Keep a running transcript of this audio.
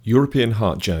European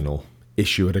Heart Journal,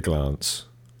 Issue at a Glance.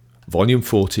 Volume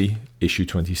 40, Issue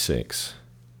 26.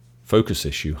 Focus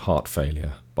Issue Heart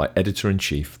Failure by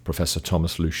Editor-in-Chief Professor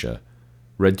Thomas Lucia.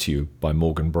 Read to you by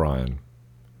Morgan Bryan.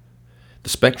 The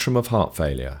spectrum of heart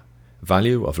failure,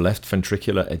 value of left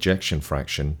ventricular ejection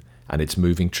fraction and its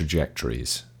moving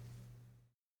trajectories.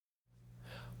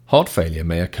 Heart failure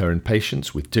may occur in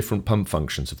patients with different pump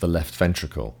functions of the left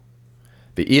ventricle.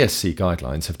 The ESC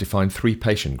guidelines have defined three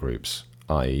patient groups,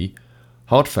 i.e.,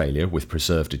 heart failure with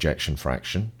preserved ejection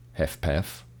fraction,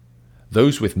 HFpEF,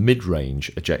 those with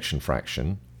mid-range ejection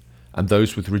fraction, and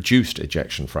those with reduced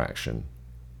ejection fraction,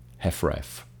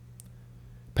 HFrEF.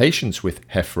 Patients with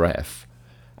HFrEF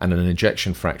and an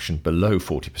ejection fraction below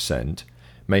 40%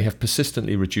 may have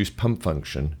persistently reduced pump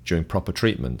function during proper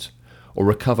treatment, or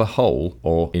recover whole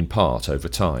or in part over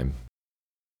time.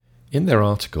 In their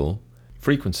article,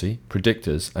 Frequency,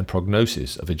 Predictors and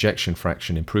Prognosis of Ejection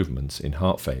Fraction Improvements in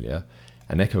Heart Failure,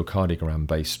 an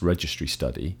echocardiogram-based registry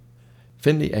study,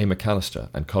 Finley A. McAllister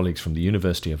and colleagues from the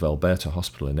University of Alberta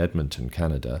Hospital in Edmonton,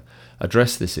 Canada,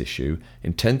 addressed this issue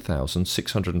in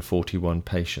 10,641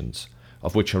 patients,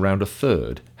 of which around a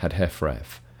third had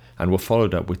HFrEF, and were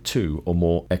followed up with 2 or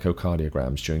more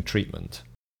echocardiograms during treatment.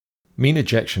 Mean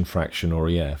ejection fraction, or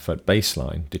EF, at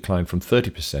baseline declined from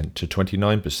 30% to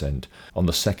 29% on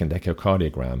the second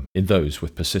echocardiogram in those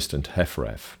with persistent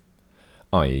HFrEF,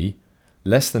 i.e.,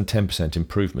 less than 10%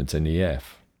 improvement in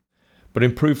EF, but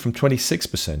improved from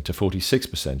 26% to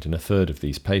 46% in a third of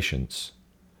these patients.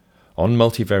 On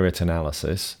multivariate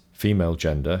analysis, female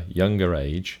gender, younger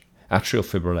age, atrial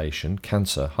fibrillation,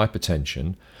 cancer,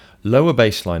 hypertension, lower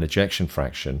baseline ejection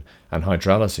fraction and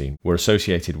hydralazine were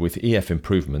associated with EF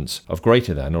improvements of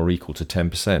greater than or equal to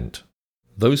 10%.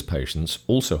 Those patients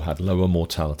also had lower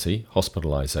mortality,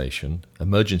 hospitalization,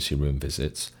 emergency room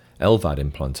visits, LVAD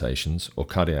implantations or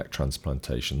cardiac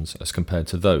transplantations as compared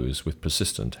to those with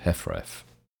persistent HFrEF.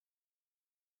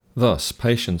 Thus,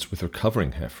 patients with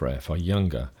recovering HFrEF are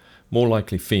younger, more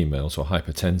likely females or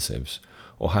hypertensives,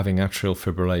 or having atrial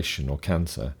fibrillation or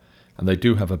cancer, and they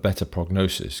do have a better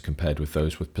prognosis compared with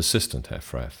those with persistent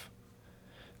HFrEF.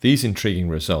 These intriguing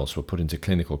results were put into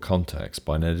clinical context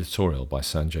by an editorial by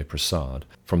Sanjay Prasad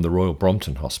from the Royal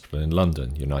Brompton Hospital in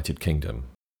London, United Kingdom.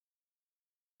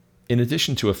 In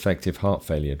addition to effective heart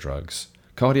failure drugs,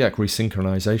 cardiac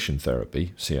resynchronization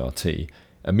therapy, CRT,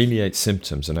 ameliorates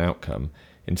symptoms and outcome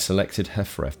in selected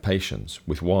HFrEF patients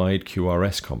with wide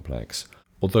QRS complex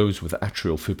or those with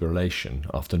atrial fibrillation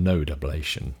after node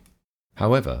ablation.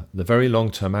 However, the very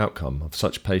long-term outcome of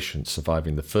such patients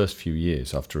surviving the first few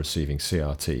years after receiving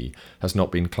CRT has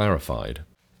not been clarified.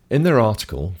 In their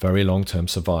article, Very Long-Term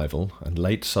Survival and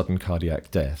Late Sudden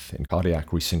Cardiac Death in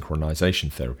Cardiac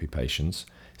Resynchronization Therapy Patients,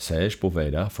 Serge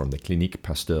Boveda from the Clinique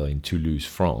Pasteur in Toulouse,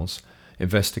 France,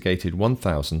 investigated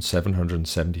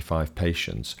 1,775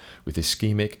 patients with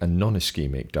ischemic and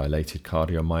non-ischemic dilated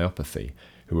cardiomyopathy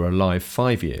who were alive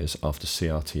 5 years after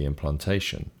CRT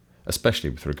implantation, especially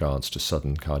with regards to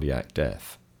sudden cardiac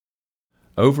death.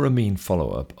 Over a mean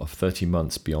follow-up of 30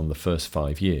 months beyond the first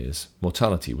 5 years,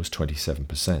 mortality was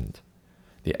 27%.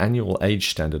 The annual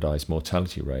age-standardized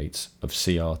mortality rates of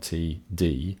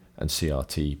CRT-D and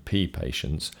CRT-P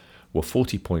patients were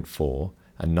 40.4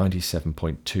 and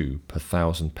 97.2 per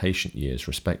 1,000 patient years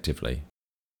respectively.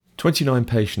 29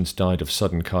 patients died of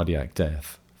sudden cardiac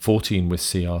death, 14 with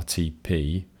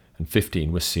CRT-P and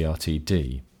 15 with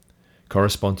CRT-D,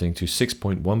 corresponding to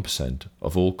 6.1%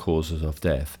 of all causes of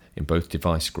death in both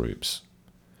device groups.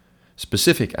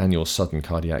 Specific annual sudden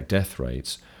cardiac death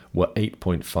rates were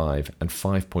 8.5 and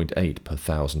 5.8 per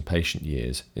 1,000 patient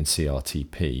years in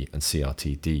CRT-P and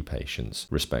CRT-D patients,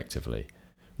 respectively,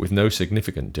 with no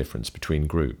significant difference between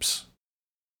groups.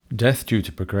 Death due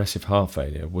to progressive heart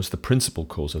failure was the principal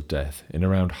cause of death in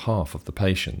around half of the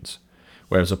patients,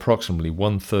 whereas approximately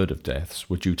 1/3 of deaths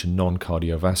were due to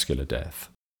non-cardiovascular death.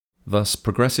 Thus,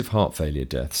 progressive heart failure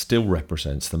death still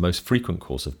represents the most frequent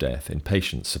cause of death in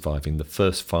patients surviving the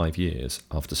first 5 years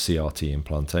after CRT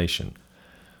implantation,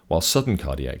 while sudden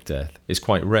cardiac death is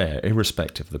quite rare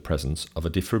irrespective of the presence of a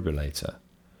defibrillator.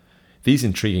 These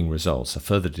intriguing results are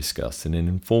further discussed in an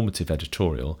informative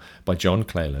editorial by John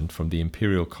Cleland from the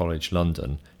Imperial College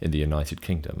London in the United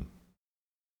Kingdom.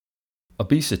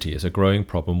 Obesity is a growing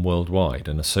problem worldwide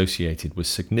and associated with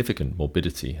significant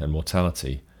morbidity and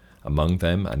mortality, among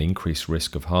them an increased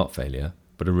risk of heart failure,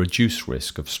 but a reduced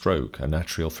risk of stroke and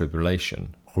atrial fibrillation.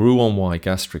 Roux-en-Y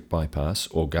gastric bypass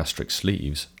or gastric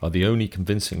sleeves are the only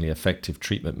convincingly effective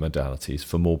treatment modalities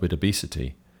for morbid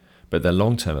obesity, but their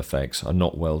long-term effects are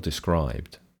not well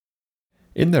described.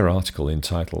 In their article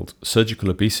entitled Surgical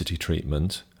Obesity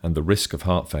Treatment and the Risk of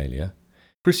Heart Failure,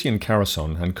 Christian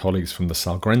Karlsson and colleagues from the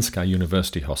Sahlgrenska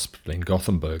University Hospital in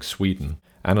Gothenburg, Sweden,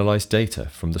 analysed data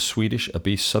from the Swedish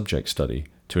obese subject study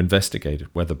to investigate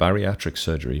whether bariatric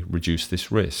surgery reduced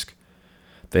this risk.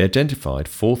 They identified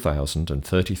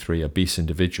 4,033 obese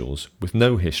individuals with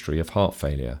no history of heart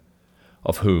failure,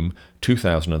 of whom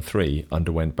 2,003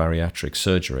 underwent bariatric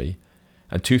surgery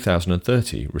and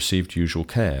 2,030 received usual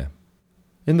care.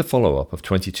 In the follow-up of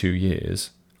 22 years,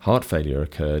 heart failure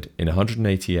occurred in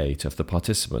 188 of the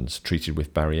participants treated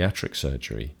with bariatric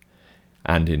surgery,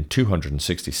 and in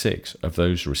 266 of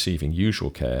those receiving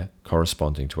usual care,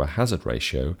 corresponding to a hazard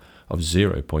ratio of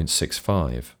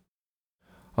 0.65.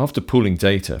 After pooling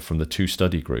data from the two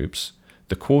study groups,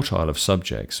 the quartile of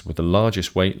subjects with the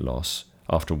largest weight loss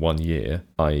after 1 year,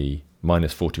 i.e.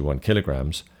 minus 41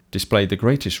 kilograms, displayed the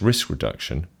greatest risk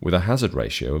reduction with a hazard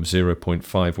ratio of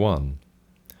 0.51.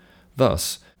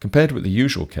 Thus, compared with the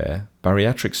usual care,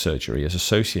 bariatric surgery is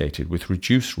associated with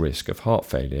reduced risk of heart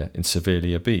failure in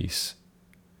severely obese.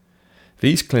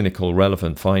 These clinical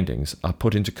relevant findings are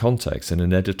put into context in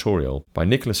an editorial by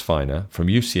Nicholas Feiner from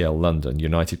UCL London,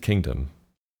 United Kingdom.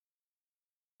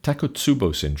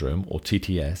 Takotsubo syndrome, or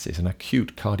TTS, is an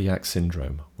acute cardiac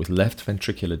syndrome with left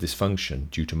ventricular dysfunction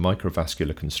due to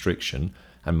microvascular constriction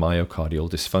and myocardial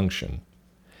dysfunction.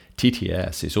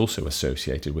 TTS is also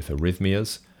associated with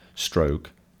arrhythmias, stroke,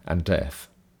 and death.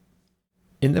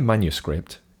 In the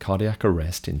manuscript, Cardiac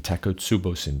Arrest in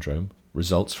Takotsubo Syndrome,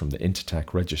 Results from the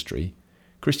Intertac Registry,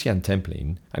 Christian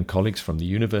Templin and colleagues from the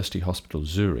University Hospital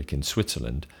Zurich in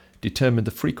Switzerland determined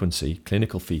the frequency,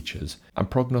 clinical features,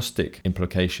 and prognostic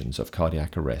implications of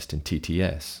cardiac arrest in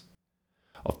TTS.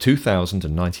 Of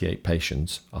 2,098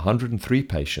 patients, 103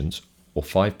 patients, or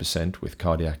 5% with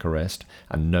cardiac arrest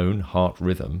and known heart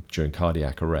rhythm during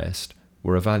cardiac arrest,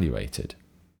 were evaluated.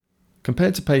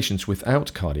 Compared to patients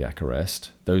without cardiac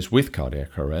arrest, those with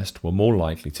cardiac arrest were more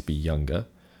likely to be younger,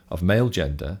 of male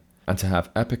gender, and to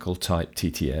have apical type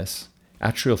TTS,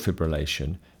 atrial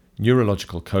fibrillation,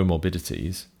 neurological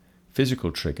comorbidities,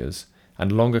 physical triggers,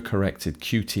 and longer corrected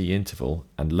QT interval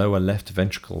and lower left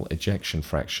ventricle ejection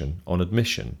fraction on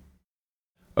admission.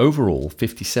 Overall,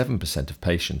 57% of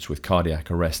patients with cardiac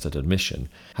arrest at admission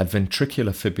had ventricular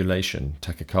fibrillation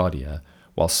tachycardia,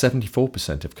 while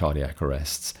 74% of cardiac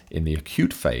arrests in the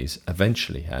acute phase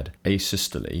eventually had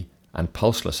asystole and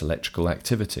pulseless electrical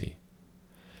activity.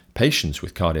 Patients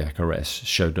with cardiac arrest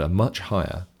showed a much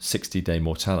higher 60-day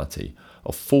mortality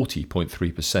of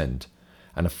 40.3%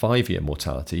 and a 5-year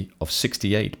mortality of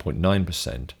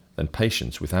 68.9% than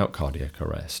patients without cardiac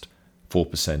arrest,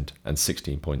 4% and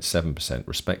 16.7%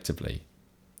 respectively.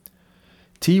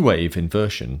 T-wave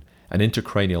inversion and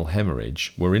intracranial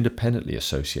hemorrhage were independently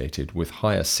associated with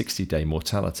higher 60-day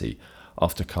mortality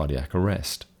after cardiac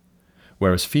arrest,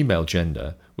 whereas female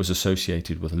gender was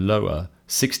associated with lower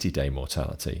 60-day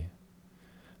mortality.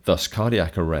 Thus,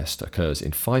 cardiac arrest occurs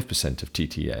in 5% of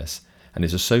TTS and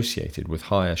is associated with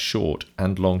higher short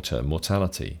and long-term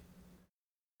mortality.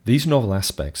 These novel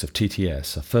aspects of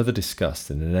TTS are further discussed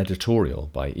in an editorial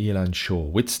by Ilan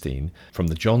Shaw-Wittstein from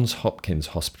the Johns Hopkins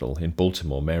Hospital in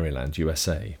Baltimore, Maryland,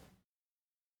 USA.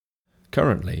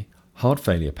 Currently, heart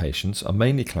failure patients are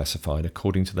mainly classified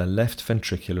according to their left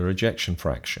ventricular ejection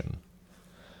fraction.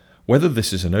 Whether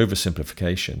this is an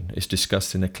oversimplification is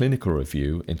discussed in a clinical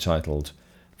review entitled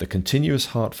The Continuous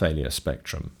Heart Failure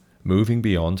Spectrum, Moving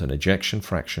Beyond an Ejection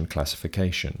Fraction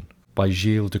Classification, by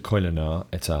Gilles de Coylenard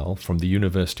et al. From the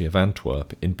University of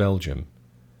Antwerp in Belgium.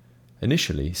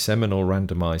 Initially, seminal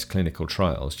randomized clinical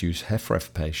trials use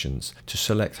HFrEF patients to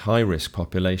select high-risk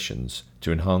populations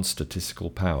to enhance statistical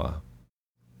power.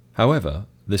 However,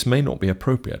 this may not be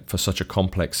appropriate for such a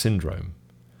complex syndrome.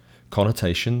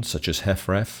 Connotations such as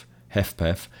HFrEF,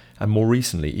 HFpEF, and more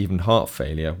recently even heart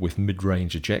failure with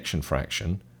mid-range ejection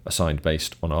fraction, assigned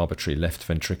based on arbitrary left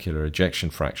ventricular ejection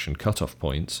fraction cutoff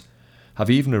points, have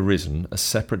even arisen as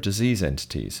separate disease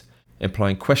entities,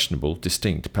 implying questionable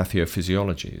distinct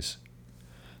pathophysiologies.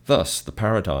 Thus, the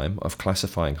paradigm of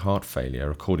classifying heart failure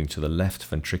according to the left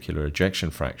ventricular ejection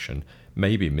fraction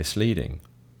may be misleading.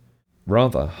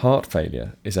 Rather, heart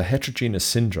failure is a heterogeneous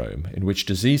syndrome in which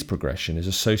disease progression is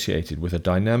associated with a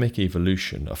dynamic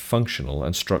evolution of functional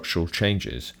and structural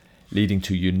changes, leading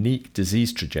to unique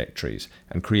disease trajectories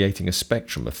and creating a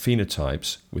spectrum of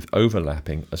phenotypes with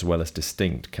overlapping as well as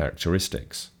distinct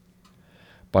characteristics.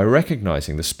 By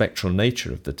recognizing the spectral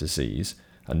nature of the disease,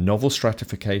 a novel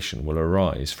stratification will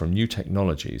arise from new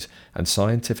technologies and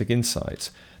scientific insights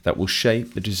that will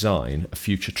shape the design of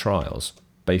future trials,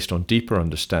 based on deeper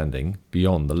understanding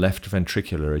beyond the left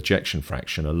ventricular ejection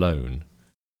fraction alone.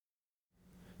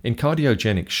 In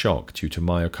cardiogenic shock due to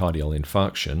myocardial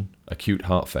infarction, acute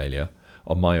heart failure,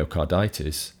 or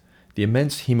myocarditis, the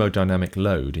immense hemodynamic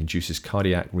load induces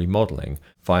cardiac remodeling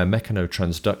via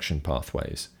mechanotransduction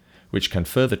pathways, which can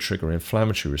further trigger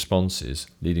inflammatory responses,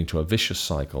 leading to a vicious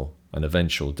cycle and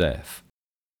eventual death.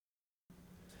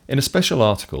 In a special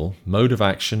article, Mode of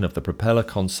Action of the Propeller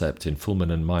Concept in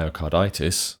Fulminant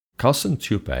Myocarditis, Carsten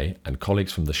Thupe and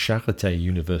colleagues from the Charité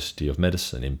University of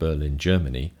Medicine in Berlin,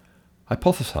 Germany,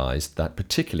 hypothesized that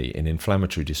particularly in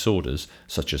inflammatory disorders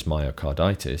such as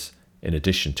myocarditis, in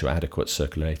addition to adequate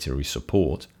circulatory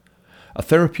support, a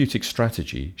therapeutic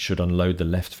strategy should unload the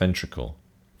left ventricle,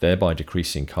 thereby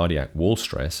decreasing cardiac wall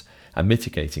stress and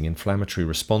mitigating inflammatory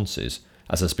responses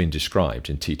as has been described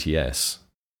in TTS.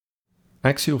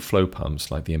 Axial flow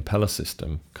pumps like the impeller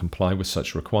system comply with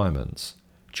such requirements.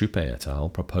 Thupe et al.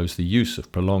 Proposed the use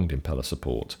of prolonged impeller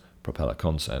support, propeller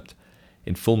concept,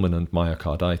 in fulminant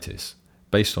myocarditis,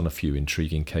 based on a few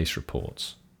intriguing case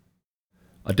reports.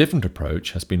 A different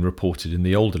approach has been reported in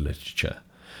the older literature,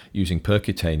 using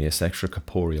percutaneous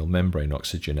extracorporeal membrane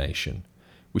oxygenation,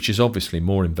 which is obviously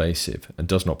more invasive and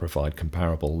does not provide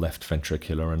comparable left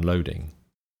ventricular unloading.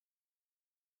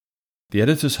 The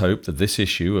editors hope that this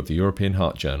issue of the European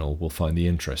Heart Journal will find the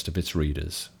interest of its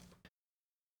readers.